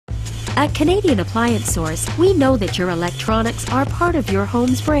At Canadian Appliance Source, we know that your electronics are part of your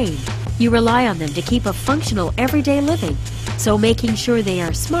home's brain. You rely on them to keep a functional everyday living, so making sure they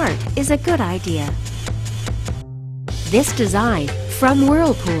are smart is a good idea. This design from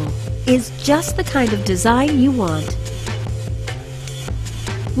Whirlpool is just the kind of design you want.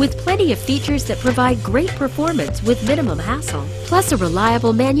 With plenty of features that provide great performance with minimum hassle, plus a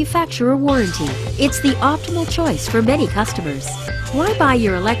reliable manufacturer warranty, it's the optimal choice for many customers. Why buy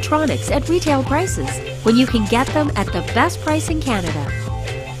your electronics at retail prices when you can get them at the best price in Canada?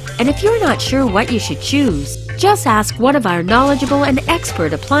 And if you're not sure what you should choose, just ask one of our knowledgeable and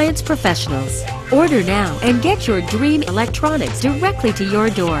expert appliance professionals. Order now and get your dream electronics directly to your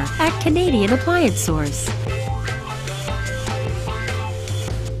door at Canadian Appliance Source.